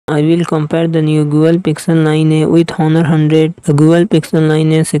I will compare the new Google Pixel 9a with Honor 100. The Google Pixel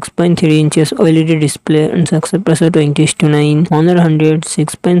 9a 6.3 inches OLED display and success ratio 20:9. Honor 100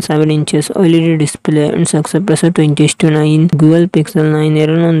 6.7 inches OLED display and success ratio 20:9. Google Pixel 9a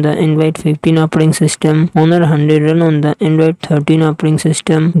run on the Android 15 operating system. Honor 100 run on the Android 13 operating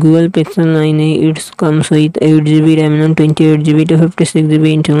system. Google Pixel 9a it comes with 8GB RAM and 28GB to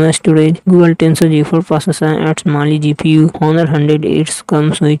 56GB internal storage. Google Tensor G4 processor adds Mali GPU. Honor 100 it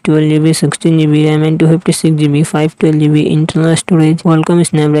comes with 12GB, 16GB RAM and 256GB, 512GB internal storage. Qualcomm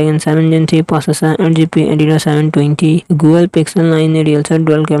Snapdragon 7 Gen 3 processor and GPU Adreno 720. Google Pixel 9a real set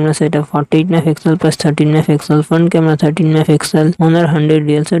dual camera setup 48MP plus 13MP, front camera 13MP. Honor 100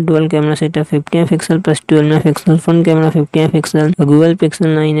 real set dual camera setup 50MP plus 12MP, front camera 50MP. Google Pixel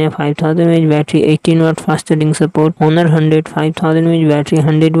 9a 5000mAh battery, 18W fast charging support. Honor 100 5000mAh battery,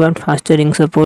 100W fast charging support.